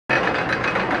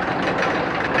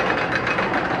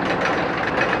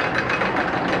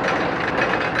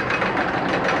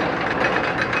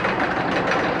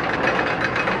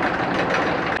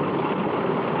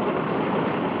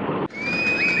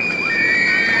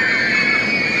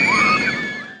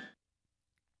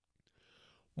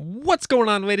What's going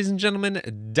on, ladies and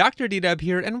gentlemen? Dr.DDub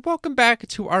here, and welcome back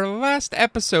to our last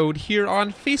episode here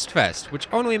on Feast Fest, which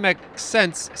only makes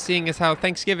sense seeing as how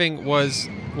Thanksgiving was,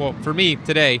 well, for me,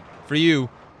 today, for you,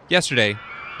 yesterday,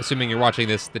 assuming you're watching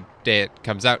this the day it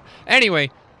comes out. Anyway,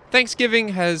 Thanksgiving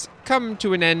has come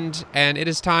to an end, and it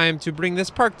is time to bring this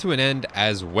park to an end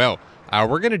as well.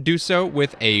 We're going to do so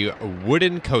with a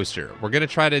wooden coaster. We're going to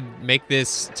try to make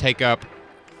this take up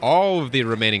all of the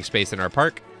remaining space in our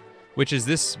park, which is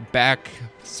this back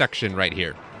section right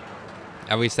here.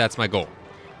 At least that's my goal.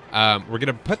 We're going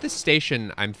to put the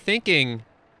station, I'm thinking,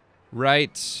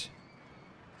 right...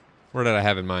 Where did I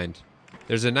have in mind?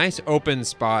 There's a nice open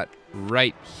spot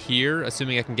right here,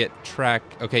 assuming I can get track...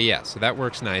 Okay, yeah, so that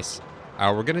works nice.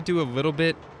 We're going to do a little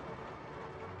bit,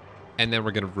 and then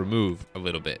we're going to remove a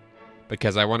little bit,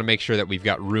 because I want to make sure that we've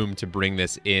got room to bring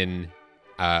this in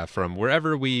from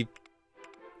wherever we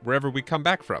come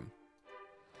back from.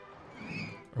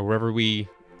 Or wherever we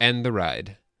end the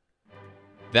ride.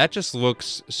 That just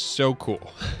looks so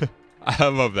cool. I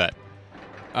love that.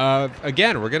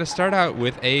 Again, we're going to start out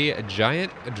with a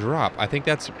giant drop. I think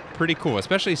that's pretty cool,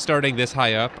 especially starting this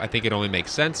high up. I think it only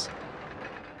makes sense.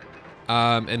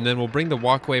 And then we'll bring the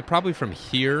walkway probably from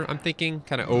here, I'm thinking,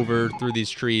 kind of over through these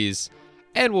trees.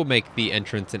 And we'll make the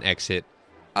entrance and exit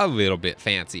a little bit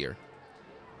fancier.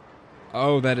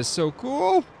 Oh, that is so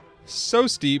cool. So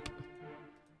steep.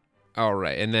 All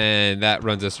right, and then that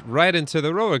runs us right into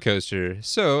the roller coaster.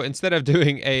 So instead of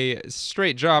doing a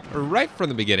straight drop right from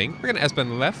the beginning, we're gonna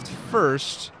S-bend left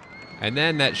first, and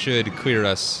then that should clear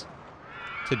us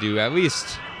to do at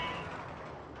least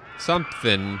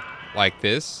something like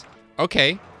this.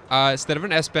 Okay, instead of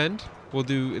an S-bend, we'll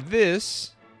do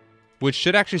this, which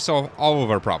should actually solve all of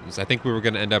our problems. I think we were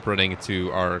gonna end up running into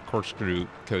our corkscrew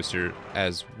coaster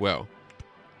as well.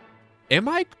 Am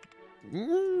I...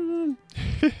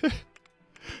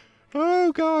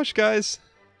 Oh gosh, guys.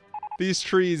 These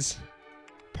trees.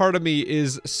 Part of me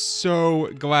is so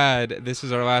glad this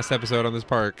is our last episode on this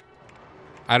park.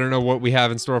 I don't know what we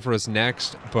have in store for us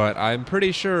next, but I'm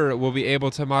pretty sure we'll be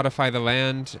able to modify the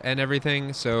land and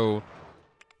everything, so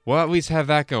we'll at least have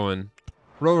that going.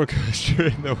 Roller coaster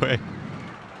in the way.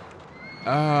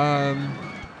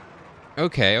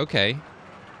 Okay.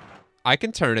 I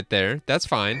can turn it there. That's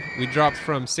fine. We dropped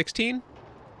from 16?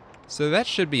 So that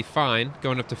should be fine,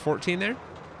 going up to 14 there.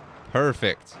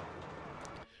 Perfect.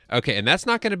 Okay, and that's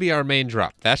not going to be our main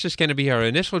drop. That's just going to be our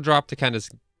initial drop to kind of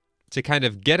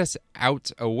get us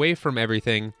out away from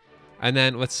everything. And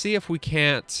then let's see if we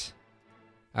can't...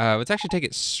 let's actually take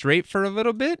it straight for a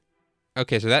little bit.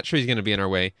 Okay, so that tree's going to be in our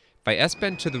way. If I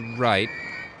S-bend to the right,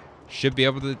 should be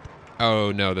able to...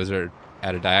 Oh, no, those are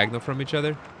at a diagonal from each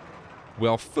other.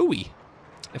 Well, phooey.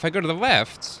 If I go to the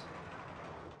left...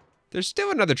 There's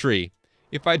still another tree.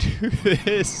 If I do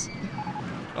this...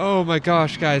 Oh my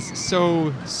gosh, guys.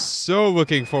 So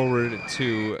looking forward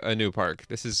to a new park.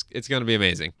 It's going to be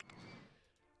amazing.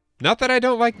 Not that I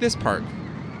don't like this park.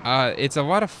 It's a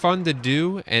lot of fun to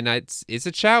do, and it's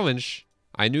a challenge.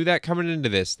 I knew that coming into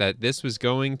this, that this was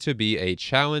going to be a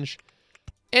challenge,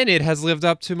 and it has lived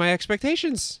up to my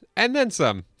expectations, and then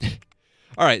some.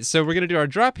 All right, so we're going to do our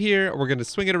drop here. We're going to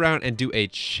swing it around and do a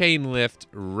chain lift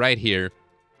right here.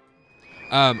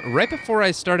 Right before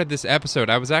I started this episode,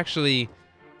 I was actually,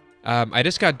 I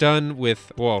just got done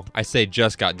with, well, I say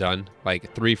just got done,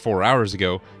 like 3-4 hours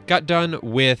ago, got done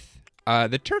with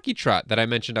the turkey trot that I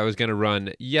mentioned I was going to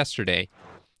run yesterday.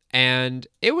 And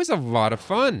it was a lot of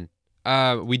fun.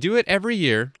 We do it every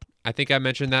year. I think I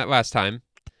mentioned that last time,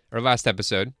 or last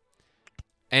episode.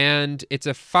 And it's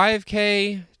a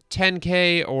 5K,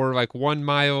 10K, or like 1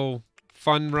 mile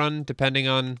fun run, depending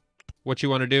on what you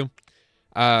want to do.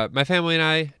 My family and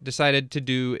I decided to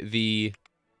do the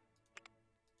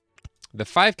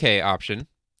 5K option,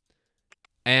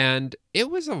 and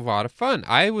it was a lot of fun.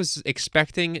 I was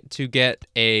expecting to get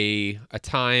a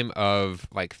time of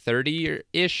like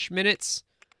 30-ish minutes.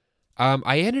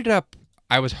 I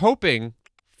was hoping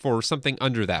for something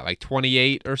under that, like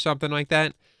 28 or something like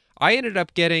that. I ended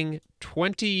up getting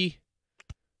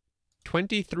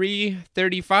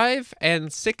 23:35 and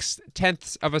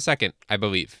 0.6 of a second, I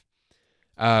believe.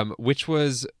 Which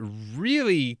was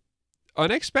really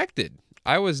unexpected.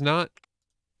 I was not,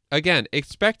 again,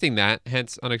 expecting that,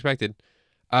 hence unexpected.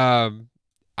 I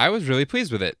was really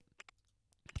pleased with it.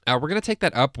 We're going to take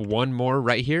that up one more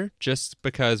right here, just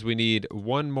because we need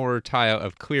one more tile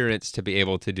of clearance to be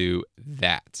able to do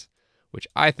that, which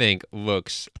I think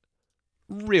looks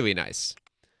really nice.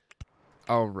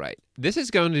 All right. This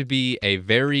is going to be a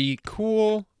very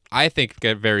cool, I think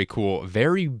very cool,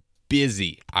 very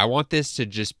busy. I want this to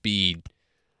just be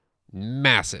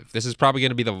massive. This is probably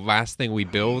going to be the last thing we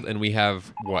build, and we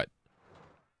have, what?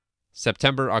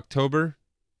 September, October?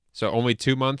 So only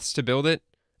 2 months to build it.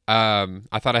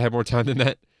 I thought I had more time than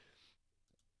that.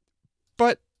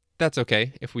 But that's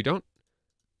okay if we don't.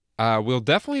 We'll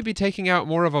definitely be taking out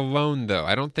more of a loan, though.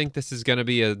 I don't think this is going to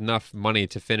be enough money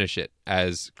to finish it,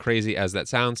 as crazy as that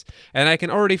sounds. And I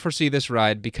can already foresee this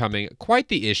ride becoming quite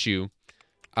the issue.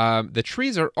 The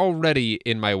trees are already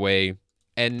in my way,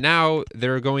 and now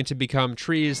they're going to become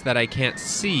trees that I can't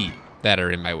see that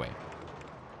are in my way.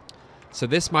 So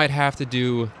this might have to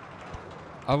do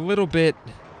a little bit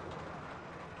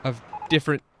of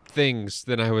different things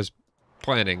than I was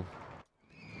planning.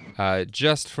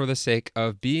 Just for the sake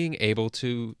of being able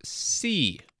to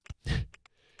see.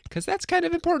 Because that's kind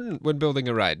of important when building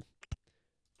a ride.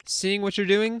 Seeing what you're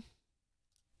doing,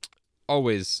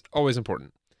 always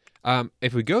important.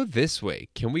 If we go this way,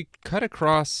 can we cut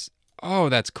across? Oh,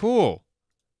 that's cool.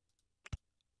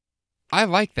 I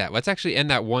like that. Let's actually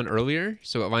end that one earlier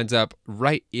so it lines up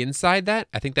right inside that.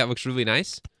 I think that looks really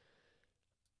nice.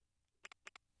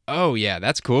 Oh, yeah,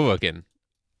 that's cool looking.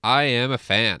 I am a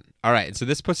fan. All right, so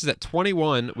this puts us at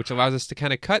 21, which allows us to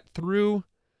kind of cut through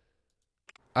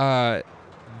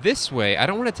this way. I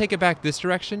don't want to take it back this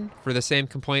direction for the same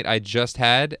complaint I just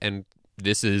had, and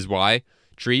this is why.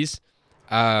 Trees.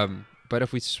 But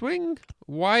if we swing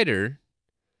wider,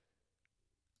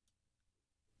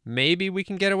 maybe we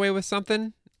can get away with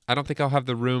something. I don't think I'll have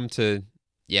the room to...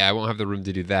 Yeah, I won't have the room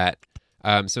to do that.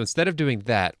 So instead of doing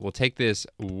that, we'll take this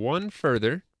one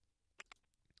further,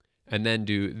 and then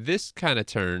do this kind of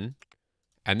turn,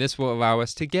 and this will allow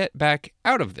us to get back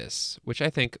out of this, which I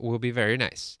think will be very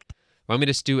nice. Let me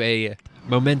just do a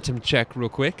momentum check real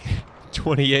quick.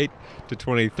 28 to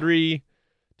 23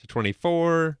 to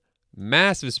 24.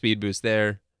 Massive speed boost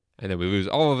there, and then we lose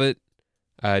all of it,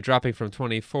 dropping from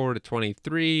 24 to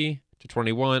 23 to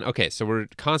 21. Okay, so we're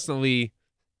constantly,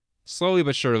 slowly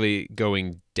but surely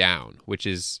going down, which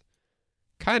is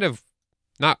kind of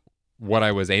not what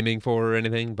I was aiming for or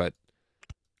anything, but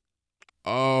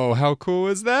oh, how cool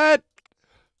is that?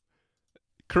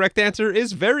 Correct answer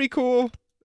is very cool.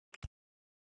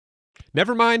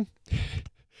 Never mind.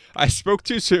 I spoke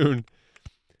too soon.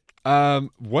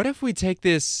 What if we take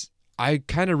this? I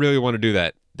kind of really want to do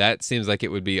that. That seems like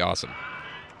it would be awesome.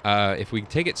 If we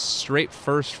take it straight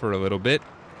first for a little bit,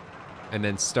 and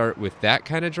then start with that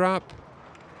kind of drop.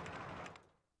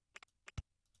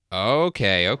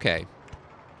 Okay.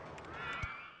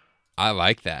 I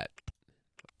like that.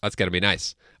 That's got to be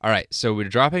nice. All right, so we're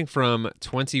dropping from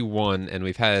 21, and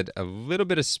we've had a little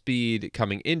bit of speed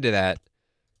coming into that,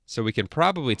 so we can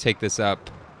probably take this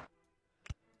up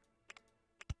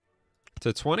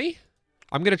to 20?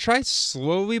 I'm going to try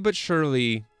slowly but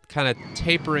surely kind of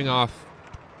tapering off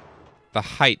the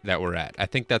height that we're at. I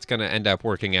think that's going to end up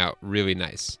working out really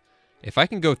nice. If I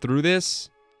can go through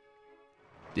this,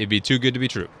 it'd be too good to be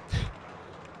true.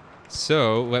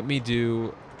 So let me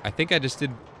do... I think I just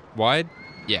did wide.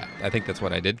 Yeah, I think that's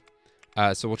what I did.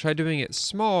 So we'll try doing it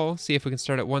small, see if we can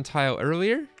start at one tile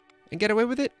earlier and get away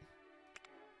with it.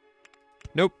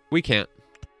 Nope, we can't.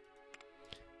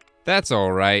 That's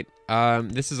all right.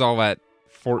 This is all at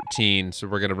 14, so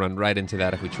we're going to run right into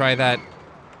that if we try that.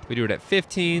 If we do it at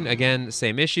 15, again,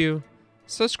 same issue.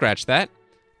 So scratch that.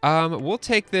 We'll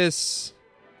take this...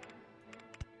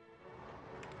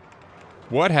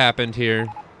 What happened here?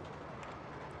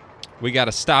 We got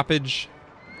a stoppage.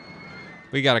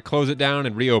 We got to close it down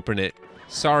and reopen it.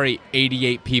 Sorry,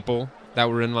 88 people that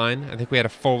were in line. I think we had a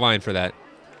full line for that.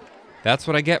 That's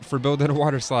what I get for building a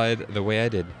water slide the way I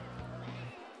did.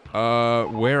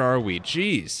 Where are we?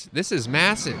 Jeez, this is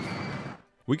massive.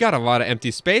 We got a lot of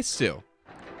empty space still.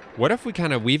 What if we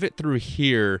kind of weave it through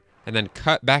here and then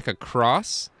cut back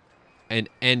across and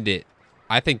end it?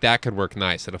 I think that could work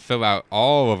nice. It'll fill out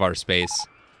all of our space.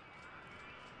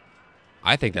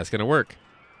 I think that's going to work.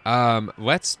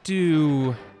 Let's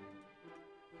do...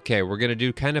 Okay, we're going to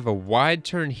do kind of a wide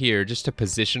turn here just to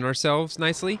position ourselves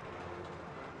nicely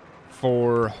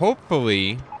for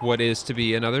hopefully what is to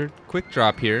be another quick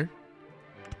drop here.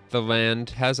 The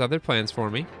land has other plans for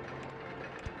me.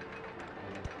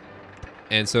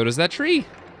 And so does that tree.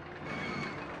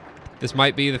 This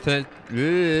might be the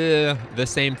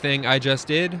same thing I just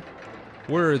did.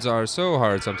 Words are so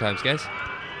hard sometimes, guys.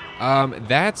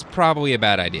 That's probably a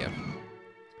bad idea.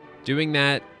 Doing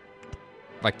that,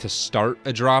 like to start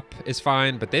a drop is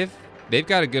fine, but they've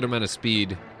got a good amount of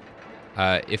speed.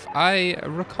 If I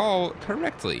recall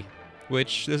correctly,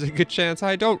 which there's a good chance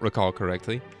I don't recall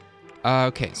correctly.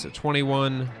 Okay, so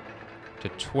 21 to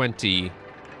 20.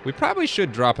 We probably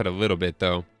should drop it a little bit,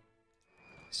 though.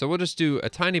 So we'll just do a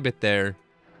tiny bit there,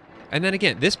 And then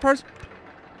again, this part,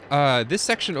 this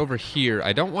section over here,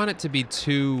 I don't want it to be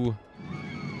too...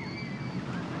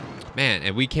 Man,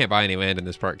 and we can't buy any land in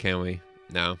this park, can we?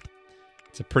 No.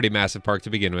 It's a pretty massive park to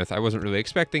begin with. I wasn't really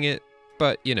expecting it,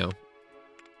 but, you know.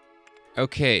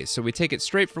 Okay, so we take it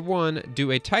straight for one,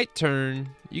 do a tight turn.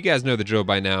 You guys know the drill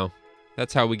by now.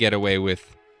 That's how we get away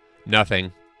with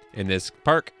nothing in this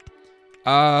park.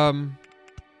 That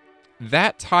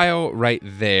tile right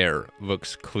there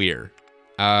looks clear.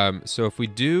 So if we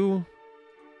do...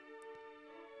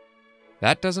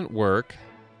 That doesn't work.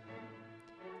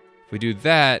 If we do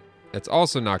that, that's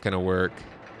also not going to work.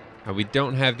 We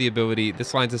don't have the ability...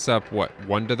 This lines us up, what,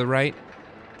 1 to the right?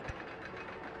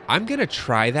 I'm going to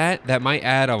try that. That might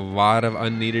add a lot of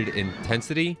unneeded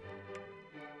intensity.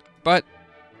 But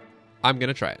I'm going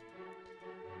to try it.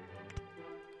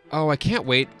 Oh, I can't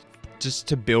wait just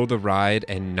to build a ride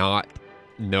and not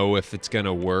know if it's going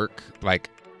to work. Like,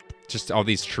 just all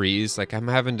these trees. Like, I'm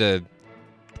having to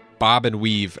bob and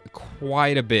weave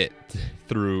quite a bit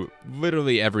through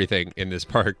literally everything in this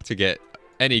park to get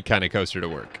any kind of coaster to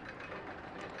work.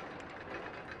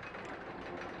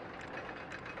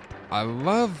 I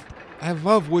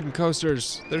love wooden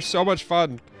coasters. They're so much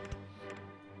fun.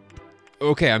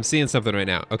 Okay, I'm seeing something right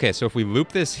now. Okay, so if we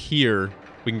loop this here,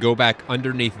 we can go back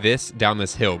underneath this down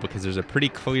this hill because there's a pretty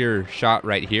clear shot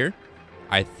right here.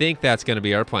 I think that's going to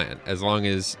be our plan as long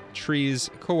as trees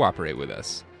cooperate with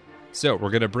us. So we're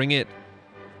going to bring it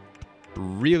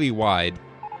really wide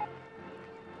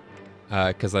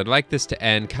because I'd like this to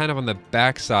end kind of on the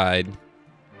backside,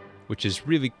 which is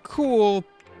really cool,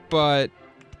 but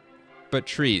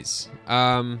trees.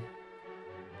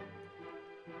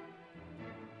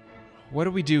 What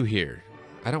do we do here?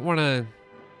 I don't want to...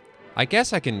 I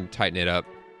guess I can tighten it up.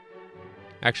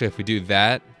 Actually, if we do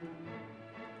that...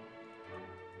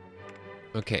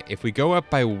 Okay, if we go up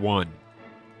by 1,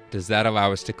 does that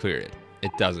allow us to clear it?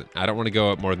 It doesn't. I don't want to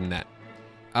go up more than that.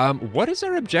 What is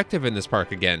our objective in this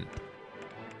park again?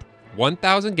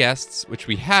 1,000 guests, which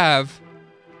we have.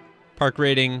 Park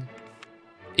rating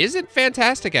isn't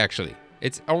fantastic, actually.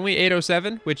 It's only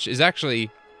 807, which is actually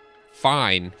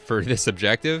fine for this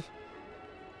objective.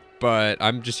 But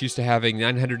I'm just used to having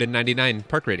 999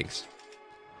 park ratings.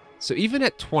 So even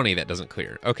at 20, that doesn't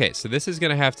clear. Okay, so this is going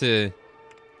to have to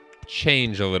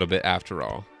change a little bit after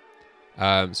all.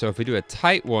 So if we do a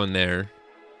tight one there,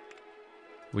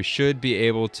 we should be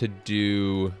able to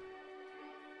do...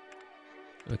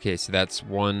 Okay, so that's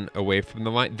 1 away from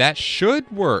the line. That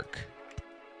should work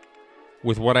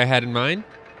with what I had in mind.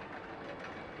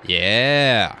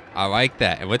 Yeah, I like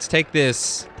that. And let's take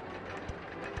this...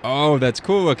 Oh, that's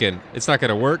cool looking. It's not going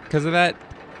to work because of that.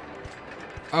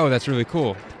 Oh, that's really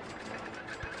cool.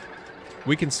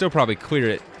 We can still probably clear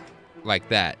it like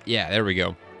that. Yeah, there we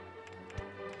go.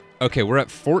 Okay, we're at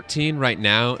 14 right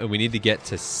now, and we need to get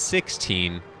to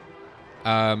 16.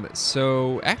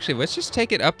 So, actually, let's just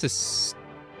take it up to...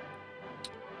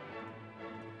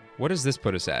 What does this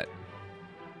put us at?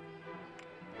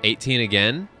 18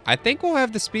 again? I think we'll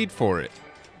have the speed for it.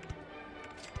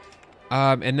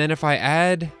 And then if I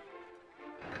add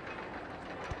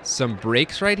some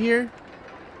brakes right here.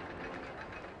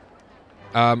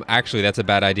 Actually, that's a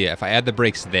bad idea. If I add the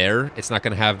brakes there, it's not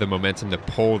going to have the momentum to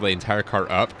pull the entire car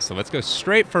up. So let's go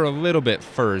straight for a little bit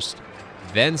first,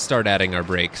 then start adding our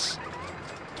brakes.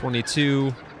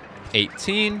 22,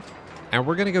 18, and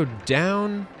we're going to go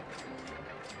down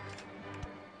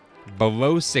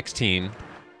below 16,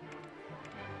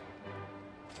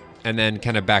 and then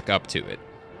kind of back up to it.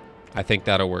 I think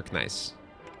that'll work nice.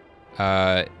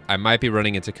 I might be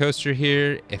running into coaster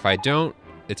here. If I don't,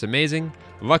 it's amazing.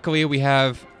 Luckily, we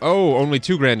have... Oh, only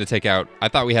 $2,000 to take out. I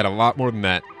thought we had a lot more than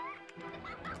that.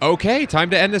 Okay,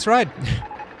 time to end this ride.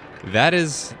 That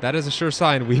is a sure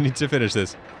sign we need to finish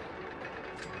this.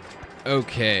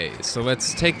 Okay, so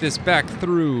let's take this back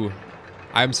through.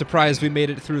 I'm surprised we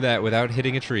made it through that without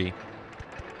hitting a tree.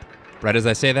 Right as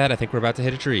I say that, I think we're about to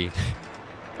hit a tree.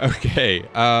 Okay,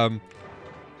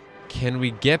 can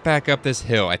we get back up this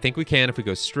hill? I think we can if we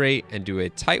go straight and do a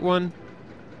tight one.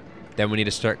 Then we need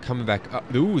to start coming back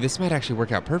up. Ooh, this might actually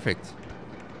work out perfect.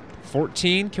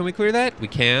 14, can we clear that? We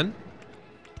can.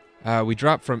 We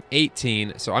dropped from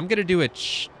 18, so I'm going to do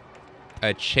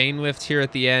a chain lift here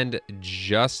at the end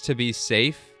just to be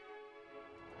safe.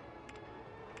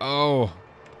 Oh,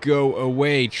 go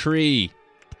away, tree.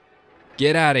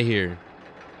 Get out of here.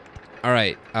 All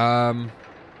right.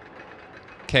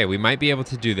 Okay, we might be able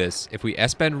to do this. If we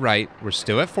S-bend right, we're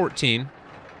still at 14.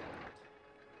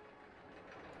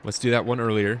 Let's do that one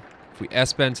earlier. If we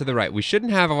S-bend to the right, we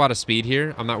shouldn't have a lot of speed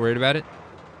here. I'm not worried about it.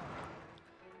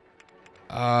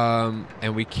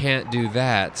 And we can't do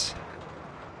that.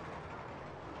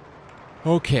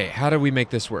 Okay, how do we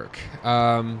make this work?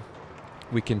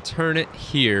 We can turn it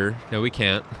here. No, we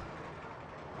can't.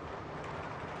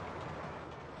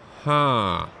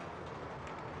 Huh.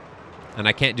 And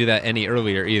I can't do that any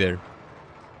earlier either.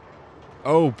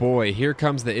 Oh boy, here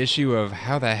comes the issue of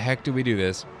how the heck do we do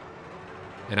this?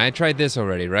 And I tried this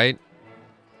already, right?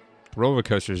 Roller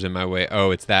coaster's in my way.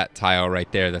 Oh, it's that tile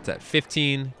right there. That's at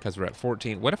 15 because we're at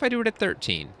 14. What if I do it at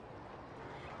 13?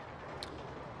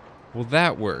 Will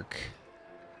that work?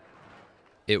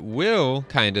 It will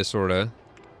kind of, sort of,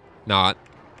 not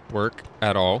work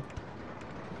at all.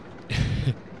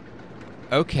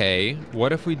 Okay,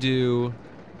 what if we do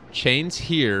chains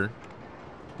here?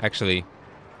 Actually,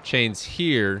 chains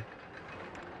here.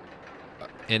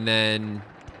 And then...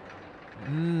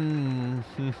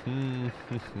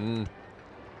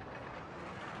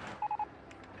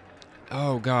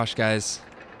 Oh gosh, guys.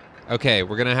 Okay,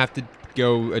 we're gonna have to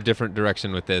go a different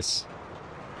direction with this.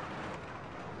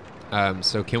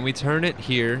 So can we turn it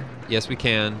here? Yes, we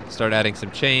can. Start adding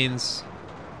some chains.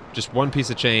 Just one piece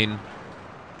of chain.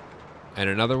 And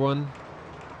another one.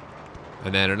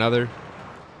 And then another.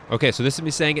 Okay, so this is me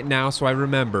saying it now so I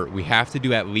remember. We have to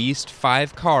do at least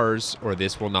 5 cars or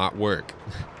this will not work.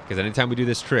 Because anytime we do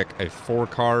this trick, a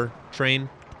 4-car train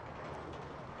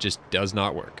just does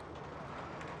not work.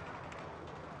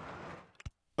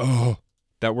 Oh,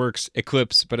 that works.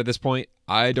 Eclipse, but at this point,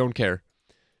 I don't care.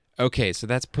 Okay, so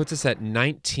that puts us at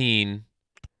 19,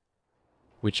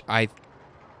 which I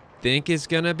think is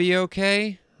gonna be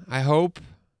okay. I hope.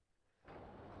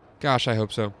 Gosh, I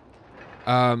hope so.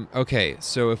 Okay,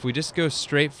 so if we just go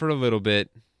straight for a little bit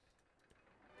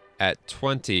at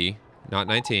 20, not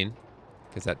 19,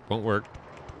 because that won't work.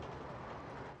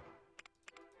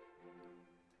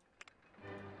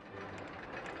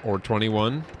 Or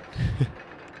 21.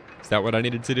 Is that what I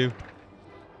needed to do?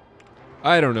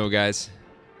 I don't know, guys.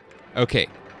 Okay,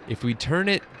 if we turn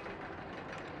it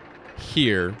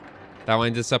here, that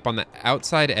lines us up on the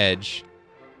outside edge,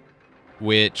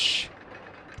 which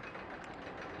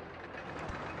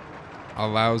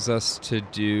allows us to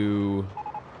do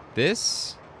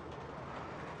this.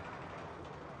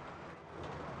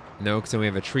 No, because then we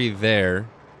have a tree there.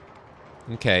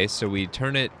 Okay, so we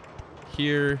turn it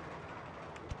here,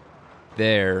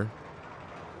 there.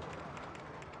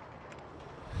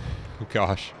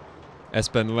 Gosh.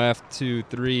 S-bend left, 2,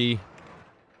 3.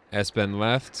 S-bend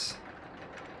left.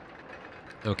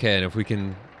 Okay, and if we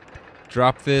can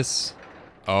drop this.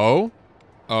 Oh,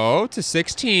 to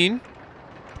 16.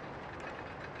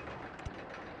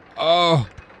 Oh.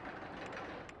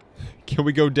 Can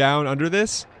we go down under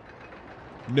this?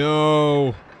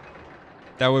 No.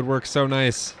 That would work so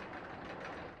nice.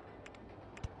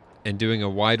 And doing a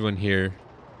wide one here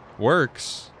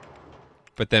works.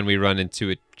 But then we run into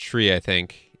a tree, I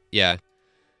think. Yeah.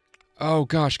 Oh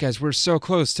gosh, guys, we're so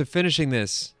close to finishing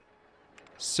this.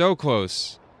 So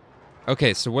close.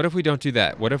 Okay, so what if we don't do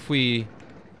that? What if we...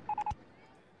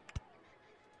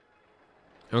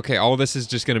 Okay, all this is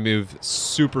just going to move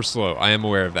super slow. I am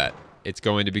aware of that. It's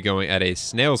going to be going at a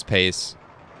snail's pace.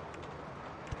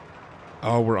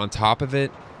 Oh, we're on top of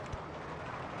it.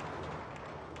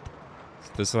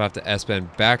 So this will have to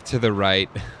S-bend back to the right.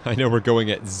 I know we're going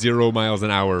at 0 miles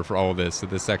an hour for all of this, so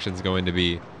this section's going to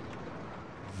be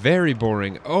very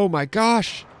boring. Oh my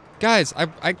gosh! Guys,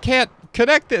 I can't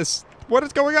connect this! What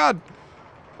is going on?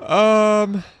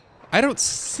 I don't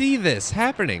see this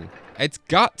happening. It's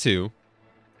got to.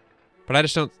 But I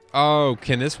just don't... Oh,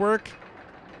 can this work?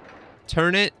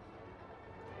 Turn it.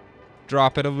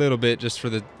 Drop it a little bit just for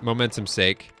the momentum's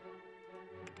sake.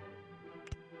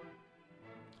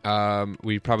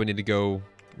 We probably need to go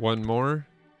one more.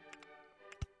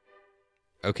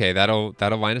 Okay, that'll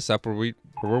line us up where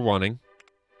we're wanting.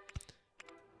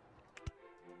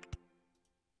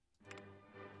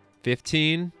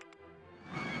 15.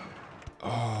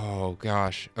 Oh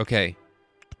gosh. Okay.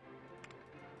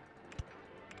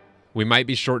 We might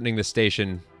be shortening the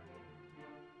station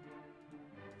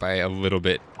by a little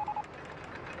bit.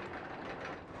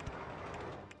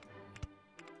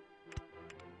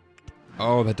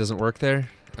 Oh, that doesn't work there?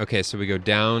 Okay, so we go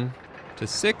down to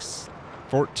 6,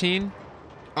 14.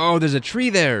 Oh, there's a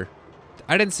tree there.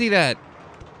 I didn't see that.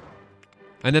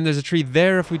 And then there's a tree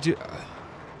there if we do...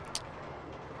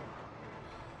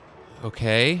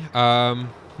 Okay,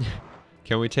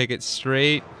 can we take it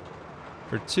straight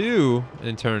for 2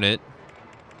 and turn it?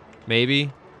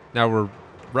 Maybe. Now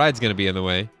ride's gonna be in the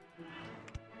way.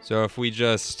 So if we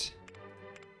just...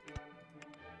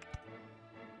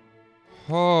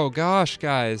 Oh gosh,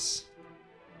 guys.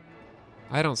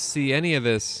 I don't see any of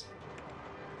this.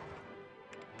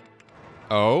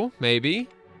 Oh, maybe.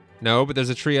 No, but there's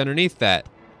a tree underneath that.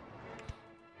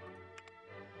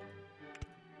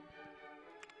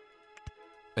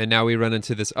 And now we run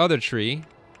into this other tree.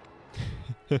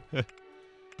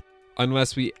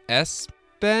 Unless we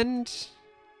S-bend?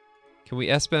 Can we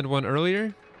S-bend one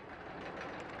earlier?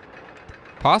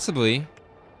 Possibly.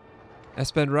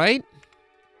 S-bend right?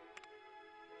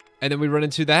 And then we run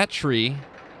into that tree.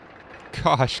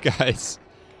 Gosh, guys.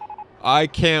 I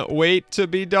can't wait to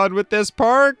be done with this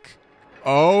park.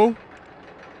 Oh.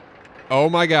 Oh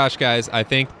my gosh, guys. I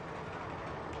think,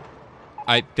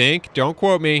 don't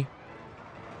quote me.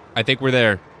 I think we're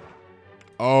there.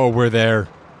 Oh, we're there.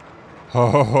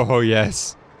 Oh,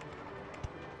 yes.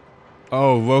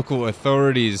 Oh, local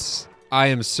authorities. I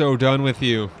am so done with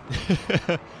you.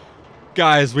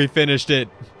 Guys, we finished it.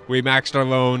 We maxed our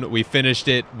loan. We finished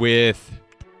it with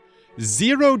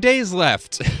 0 days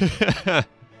left.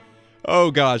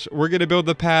 Oh, gosh. We're going to build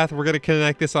the path. We're going to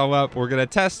connect this all up. We're going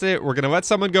to test it. We're going to let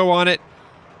someone go on it.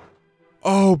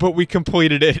 Oh, but we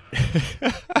completed it.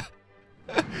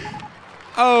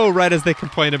 Oh, right as they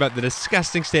complain about the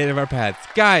disgusting state of our paths.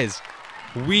 Guys,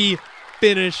 we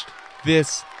finished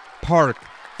this park.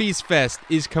 Feast Fest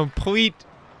is complete.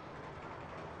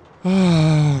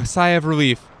 Oh, sigh of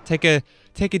relief. Take a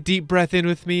deep breath in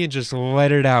with me and just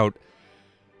let it out.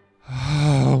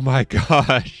 Oh my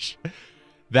gosh.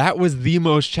 That was the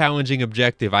most challenging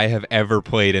objective I have ever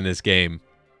played in this game.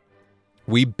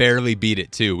 We barely beat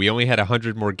it too. We only had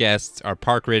 100 more guests. Our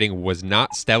park rating was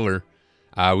not stellar.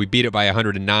 We beat it by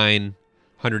 109,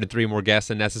 103 more guests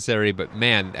than necessary, but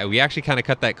man, we actually kind of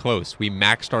cut that close. We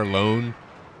maxed our loan.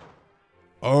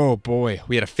 Oh boy,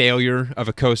 we had a failure of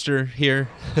a coaster here.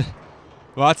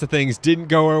 Lots of things didn't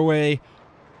go our way,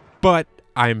 but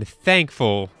I'm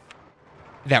thankful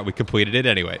that we completed it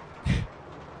anyway.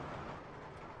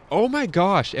 Oh my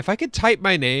gosh, if I could type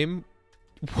my name,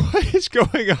 what is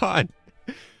going on?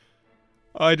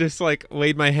 I just like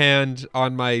laid my hand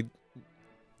on my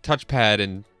touchpad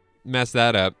and messed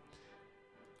that up.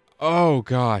 Oh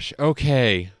gosh,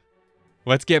 okay.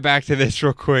 Let's get back to this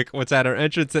real quick. What's at our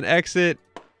entrance and exit?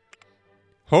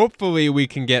 Hopefully we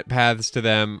can get paths to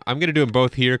them. I'm going to do them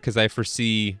both here because I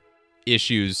foresee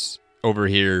issues over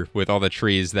here with all the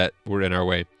trees that were in our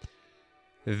way.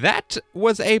 That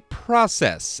was a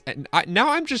process. And now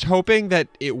I'm just hoping that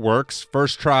it works.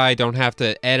 First try, don't have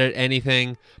to edit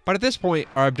anything. But at this point,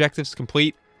 our objective's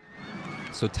complete.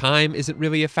 So time isn't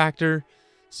really a factor.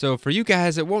 So for you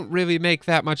guys, it won't really make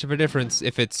that much of a difference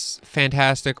if it's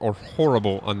fantastic or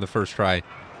horrible on the first try.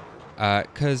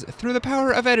 Because through the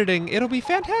power of editing, it'll be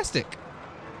fantastic.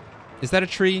 Is that a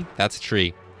tree? That's a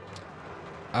tree.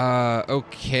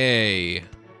 Okay.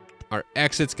 Our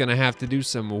exit's gonna have to do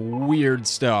some weird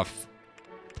stuff.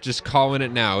 Just calling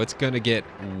it now. It's gonna get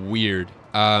weird.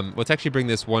 Let's actually bring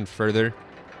this one further.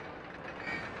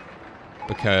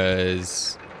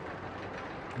 Because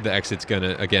the exit's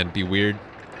gonna, again, be weird.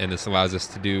 And this allows us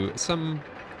to do some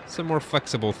more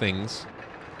flexible things.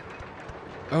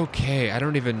 Okay, I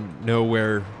don't even know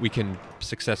where we can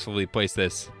successfully place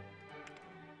this.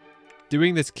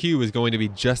 Doing this queue is going to be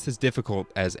just as difficult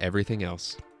as everything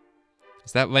else.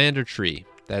 Is that land or tree?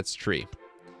 That's tree.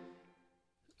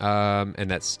 And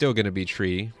that's still going to be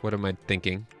tree. What am I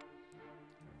thinking?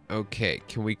 Okay,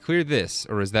 can we clear this?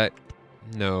 Or is that...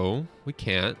 No, we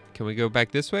can't. Can we go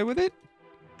back this way with it?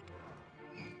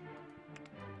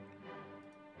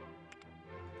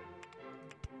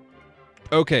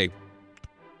 Okay.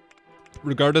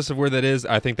 Regardless of where that is,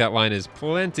 I think that line is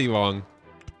plenty long.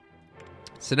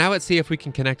 So now let's see if we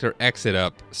can connect our exit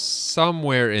up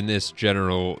somewhere in this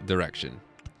general direction.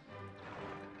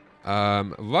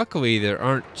 Luckily, there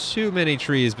aren't too many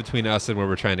trees between us and where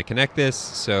we're trying to connect this,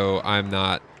 so I'm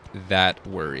not that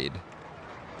worried.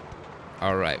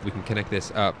 All right, we can connect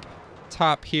this up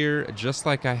top here, just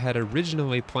like I had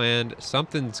originally planned.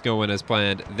 Something's going as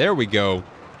planned. There we go.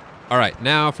 All right,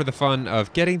 now for the fun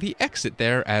of getting the exit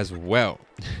there as well.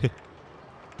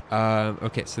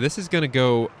 Okay, so this is going to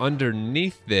go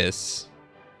underneath this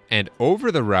and over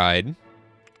the ride.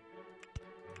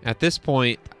 At this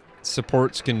point,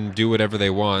 supports can do whatever they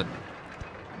want.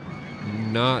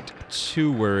 Not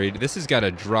too worried. This has got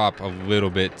to drop a little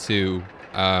bit too.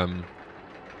 So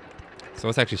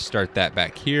let's actually start that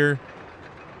back here.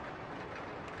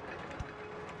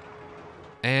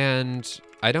 And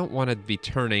I don't want to be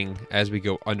turning as we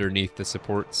go underneath the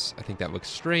supports. I think that looks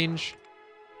strange.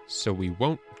 So we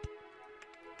won't.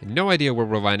 No idea where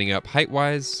we're lining up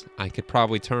height-wise. I could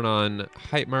probably turn on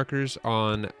height markers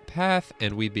on path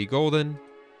and we'd be golden.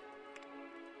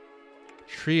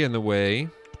 Tree in the way.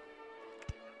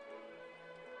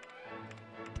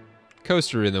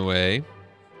 Coaster in the way.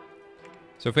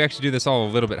 So if we actually do this all a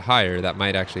little bit higher, that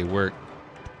might actually work.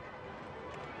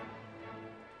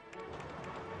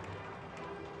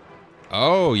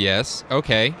 Oh, yes.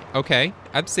 Okay. Okay.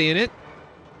 I'm seeing it.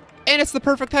 And it's the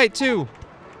perfect height, too.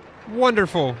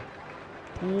 Wonderful.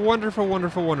 Wonderful,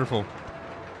 wonderful, wonderful.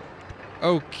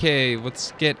 Okay,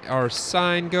 let's get our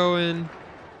sign going.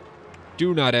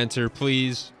 Do not enter,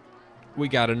 please. We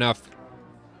got enough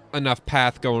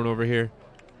path going over here.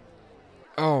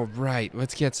 All right,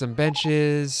 let's get some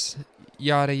benches.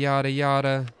 Yada, yada,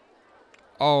 yada.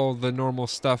 All the normal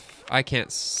stuff. I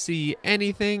can't see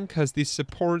anything because these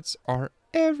supports are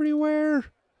everywhere.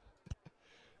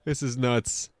 This is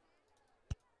nuts.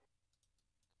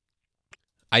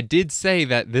 I did say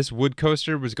that this wood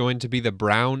coaster was going to be the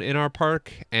brown in our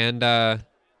park, and I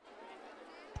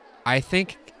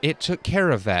think it took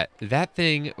care of that. That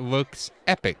thing looks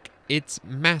epic. It's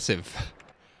massive.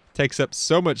 Takes up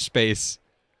so much space.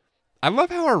 I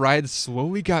love how our rides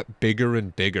slowly got bigger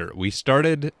and bigger. We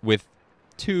started with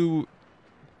 2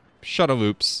 shuttle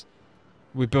loops.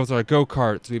 We built our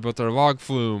go-karts. We built our log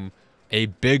flume. A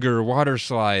bigger water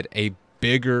slide. A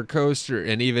bigger coaster.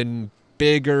 And even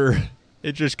bigger...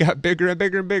 It just got bigger and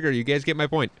bigger and bigger. You guys get my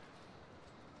point.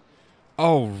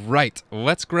 All right.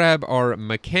 Let's grab our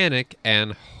mechanic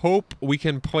and hope we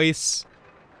can place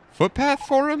footpath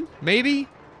for him, maybe?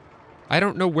 I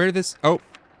don't know where this... Oh,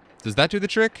 does that do the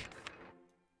trick?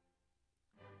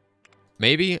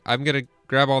 Maybe. I'm going to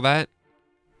grab all that.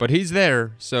 But he's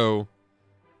there, so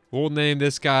we'll name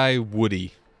this guy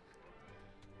Woody.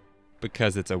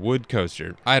 Because it's a wood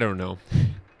coaster. I don't know.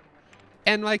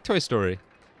 And like Toy Story.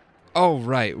 All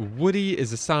right, Woody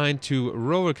is assigned to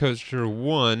roller coaster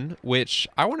 1, which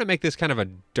I want to make this kind of a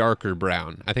darker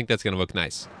brown. I think that's going to look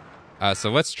nice.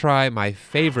 So let's try my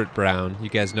favorite brown. You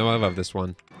guys know I love this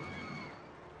one.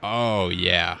 Oh,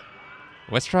 yeah.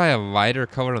 Let's try a lighter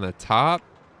color on the top.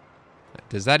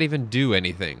 Does that even do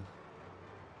anything?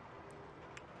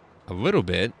 A little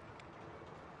bit.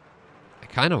 I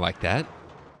kind of like that.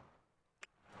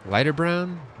 Lighter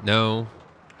brown? No.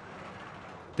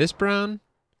 This brown?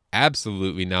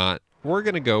 Absolutely not. We're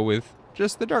going to go with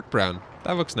just the dark brown.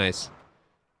 That looks nice.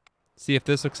 See if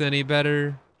this looks any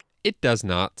better. It does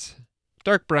not.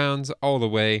 Dark browns all the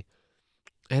way.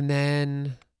 And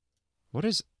then... What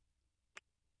is...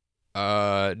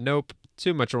 Nope.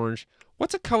 Too much orange.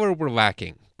 What's a color we're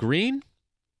lacking? Green?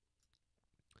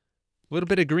 A little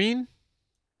bit of green?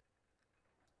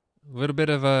 A little bit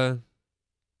of a...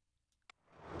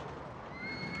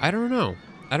 I don't know.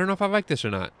 I don't know if I like this or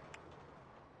not.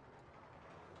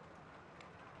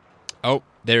 Oh,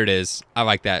 there it is. I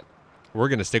like that. We're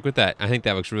going to stick with that. I think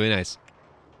that looks really nice.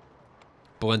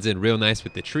 Blends in real nice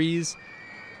with the trees.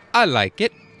 I like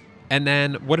it. And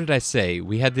then, what did I say?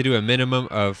 We had to do a minimum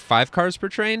of 5 cars per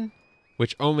train,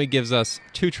 which only gives us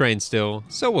 2 trains still,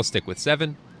 so we'll stick with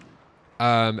 7.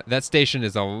 That station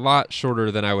is a lot shorter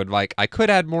than I would like. I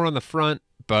could add more on the front,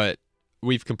 but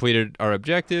we've completed our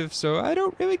objective, so I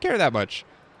don't really care that much.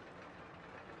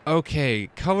 Okay,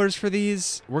 colors for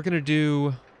these. We're going to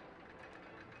do...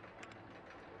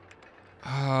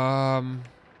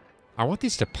 I want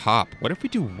these to pop. What if we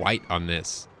do white on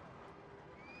this?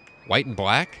 White and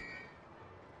black?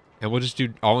 And we'll just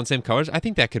do all in same colors? I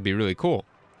think that could be really cool.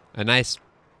 A nice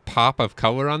pop of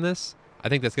color on this. I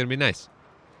think that's going to be nice.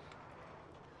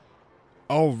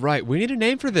 All right, we need a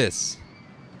name for this.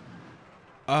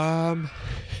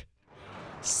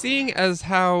 Seeing as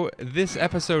how this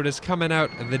episode is coming out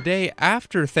the day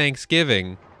after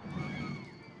Thanksgiving,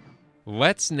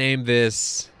 let's name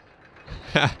this...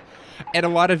 And a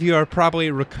lot of you are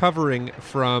probably recovering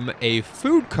from a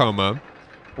food coma.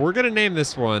 We're going to name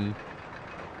this one...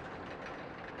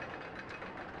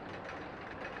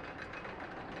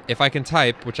 If I can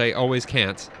type, which I always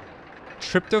can't.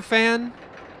 Tryptophan?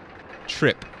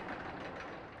 Trip.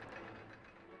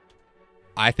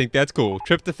 I think that's cool.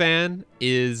 Tryptophan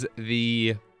is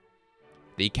the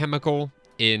chemical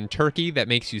in turkey that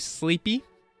makes you sleepy.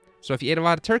 So if you ate a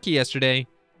lot of turkey yesterday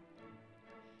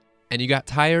and you got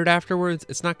tired afterwards,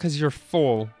 it's not because you're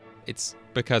full, it's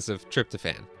because of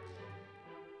tryptophan.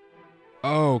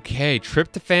 Okay,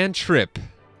 tryptophan trip.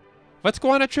 Let's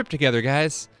go on a trip together,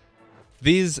 guys.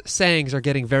 These sayings are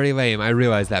getting very lame, I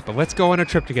realize that, but let's go on a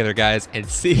trip together, guys, and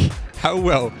see how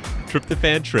well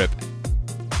Tryptophan Trip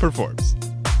performs.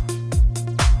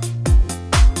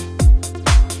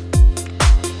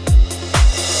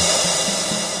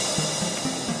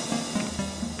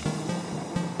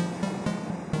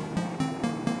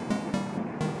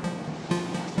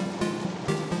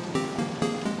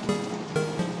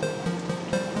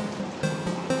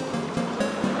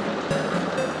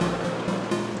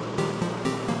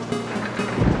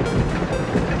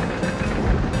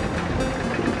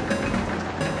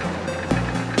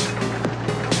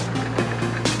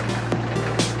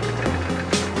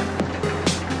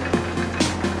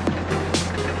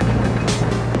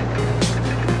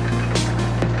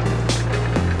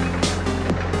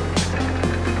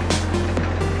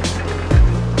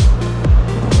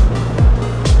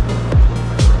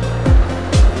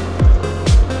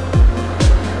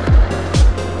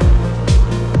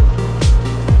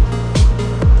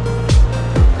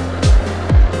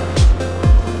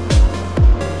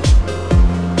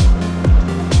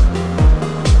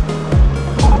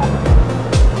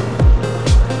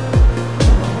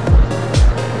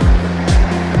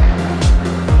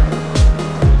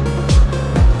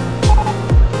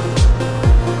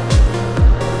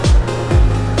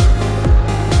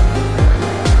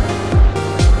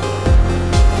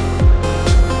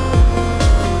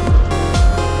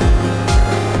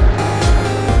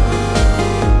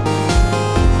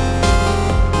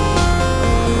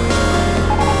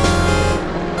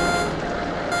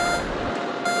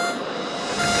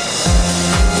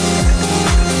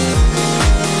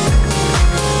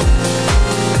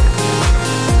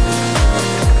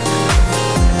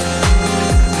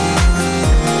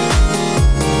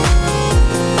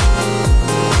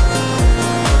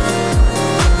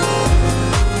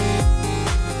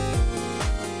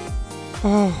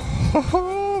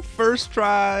 Oh, first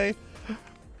try.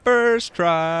 First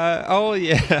try. Oh,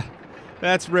 yeah.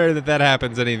 That's rare that that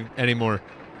happens anymore.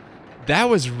 That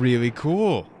was really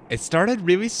cool. It started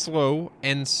really slow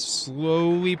and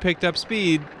slowly picked up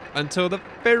speed until the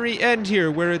very end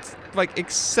here, where it's like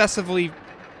excessively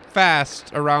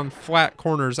fast around flat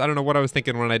corners. I don't know what I was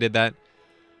thinking when I did that.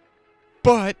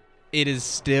 But it is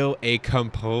still a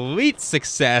complete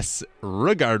success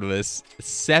regardless.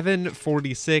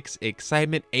 746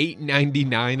 excitement,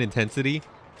 899 intensity.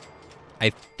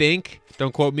 I think,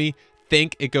 don't quote me,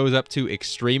 think it goes up to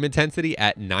extreme intensity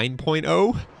at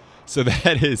 9.0. So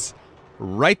that is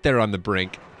right there on the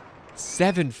brink.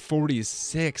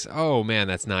 746. Oh man,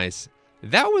 that's nice.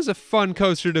 That was a fun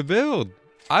coaster to build.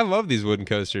 I love these wooden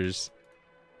coasters.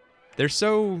 They're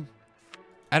so,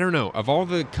 I don't know, of all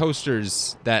the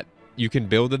coasters that you can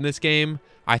build in this game,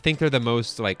 I think they're the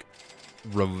most like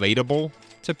relatable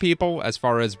to people as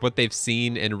far as what they've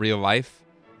seen in real life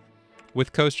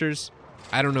with coasters.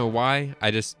 I don't know why.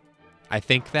 I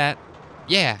think that.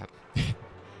 Yeah.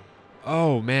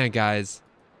 Oh man, guys.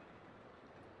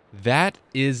 That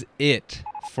is it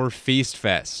for Feast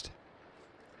Fest.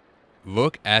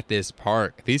 Look at this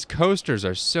park. These coasters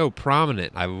are so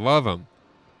prominent. I love them.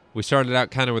 We started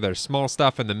out kind of with our small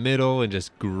stuff in the middle and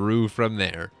just grew from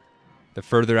there. The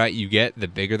further out you get, the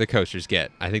bigger the coasters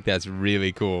get. I think that's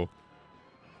really cool.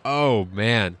 Oh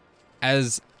man.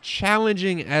 As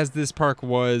challenging as this park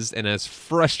was and as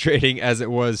frustrating as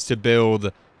it was to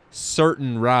build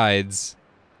certain rides,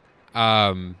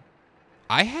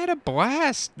 I had a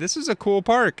blast. This was a cool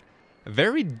park. A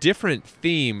very different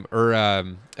theme or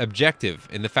objective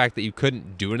in the fact that you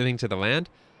couldn't do anything to the land.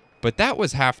 But that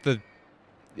was half the,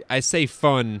 I say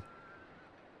fun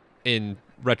in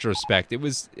retrospect. It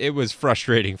was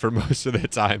frustrating for most of the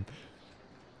time.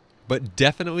 But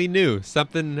definitely new.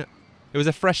 Something, it was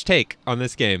a fresh take on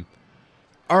this game.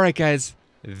 Alright guys,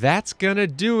 that's gonna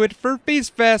do it for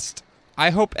Feast Fest. I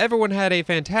hope everyone had a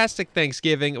fantastic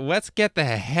Thanksgiving. Let's get the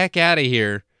heck out of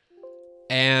here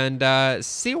and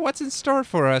see what's in store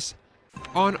for us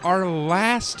on our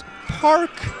last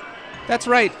park. That's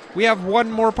right, we have one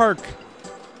more park.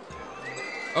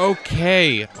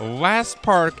 Okay, last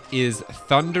park is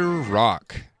Thunder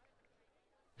Rock.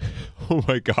 Oh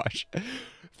my gosh.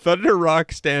 Thunder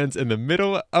Rock stands in the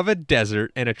middle of a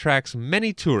desert and attracts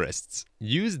many tourists.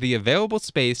 Use the available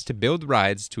space to build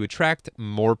rides to attract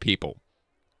more people.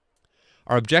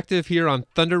 Our objective here on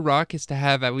Thunder Rock is to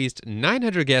have at least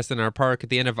 900 guests in our park at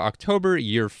the end of October,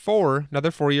 year 4, another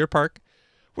 4-year park,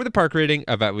 with a park rating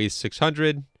of at least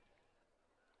 600.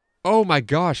 Oh my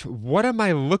gosh, what am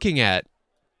I looking at?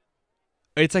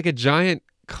 It's like a giant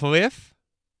cliff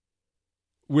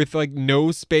with like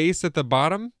no space at the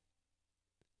bottom.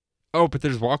 Oh, but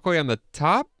there's walkway on the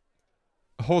top?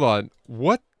 Hold on,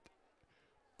 what?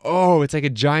 Oh, it's like a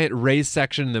giant raised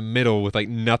section in the middle with like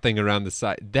nothing around the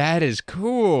side. That is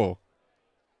cool.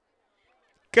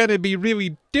 Gonna be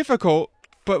really difficult,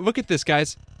 but look at this,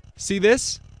 guys. See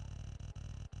this?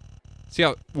 See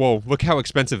how, whoa, look how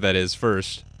expensive that is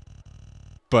first.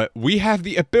 But we have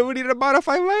the ability to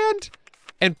modify land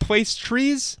and place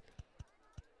trees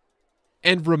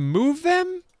and remove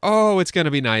them? Oh, it's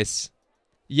gonna be nice.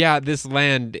 Yeah, this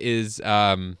land is,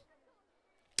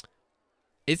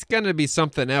 it's going to be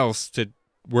something else to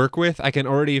work with. I can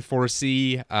already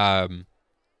foresee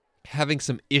having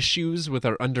some issues with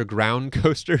our underground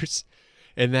coasters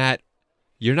in that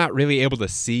you're not really able to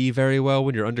see very well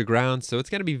when you're underground, so it's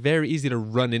going to be very easy to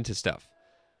run into stuff.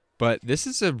 But this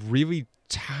is a really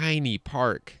tiny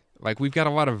park. Like, we've got a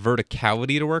lot of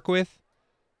verticality to work with,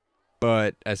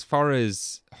 but as far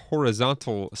as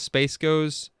horizontal space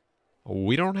goes,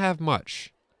 we don't have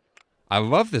much. I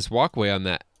love this walkway on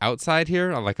the outside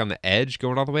here, like on the edge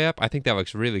going all the way up. I think that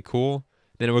looks really cool.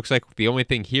 Then it looks like the only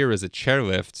thing here is a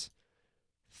chairlift.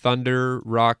 Thunder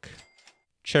Rock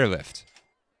chairlift.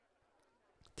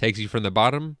 Takes you from the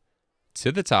bottom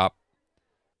to the top.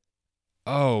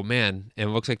 Oh man, and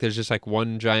it looks like there's just like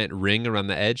one giant ring around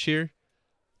the edge here.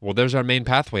 Well, there's our main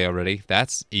pathway already.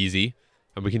 That's easy.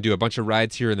 And we can do a bunch of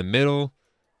rides here in the middle.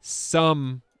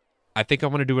 I think I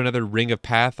want to do another ring of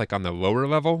path like on the lower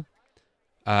level.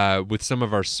 With some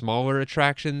of our smaller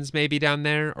attractions maybe down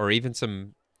there, or even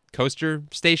some coaster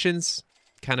stations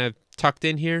kind of tucked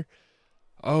in here.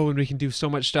 Oh, and we can do so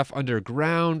much stuff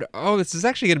underground. Oh, this is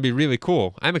actually going to be really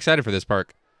cool. I'm excited for this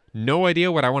park. No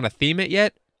idea what I want to theme it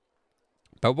yet,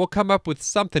 but we'll come up with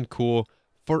something cool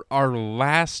for our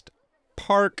last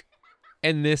park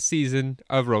in this season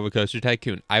of RollerCoaster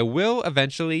Tycoon. I will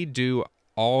eventually do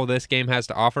all this game has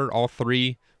to offer, all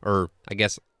 3, or I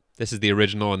guess this is the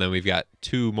original, and then we've got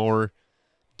 2 more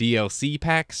DLC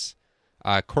packs,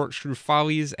 Corkscrew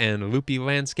Follies and Loopy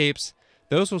Landscapes.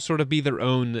 Those will sort of be their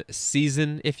own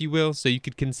season, if you will. So you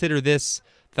could consider this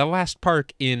the last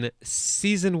park in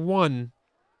Season 1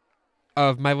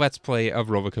 of my Let's Play of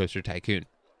RollerCoaster Tycoon.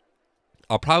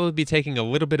 I'll probably be taking a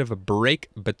little bit of a break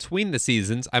between the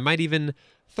seasons. I might even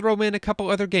throw in a couple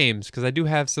other games, because I do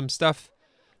have some stuff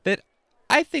that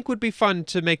I think would be fun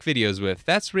to make videos with.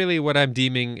 That's really what I'm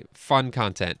deeming fun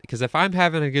content, because if I'm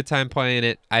having a good time playing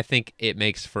it, I think it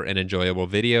makes for an enjoyable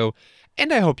video,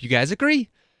 and I hope you guys agree.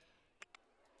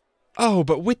 Oh,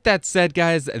 but with that said,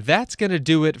 guys, that's going to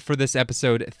do it for this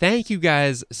episode. Thank you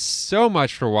guys so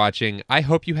much for watching. I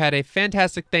hope you had a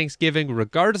fantastic Thanksgiving,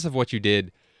 regardless of what you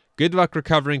did. Good luck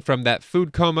recovering from that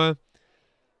food coma.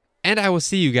 And I will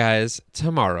see you guys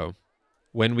tomorrow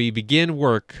when we begin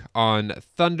work on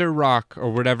Thunder Rock,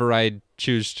 or whatever I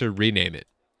choose to rename it.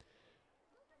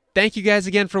 Thank you guys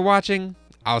again for watching.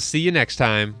 I'll see you next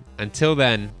time. Until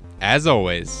then, as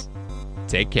always,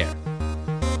 take care.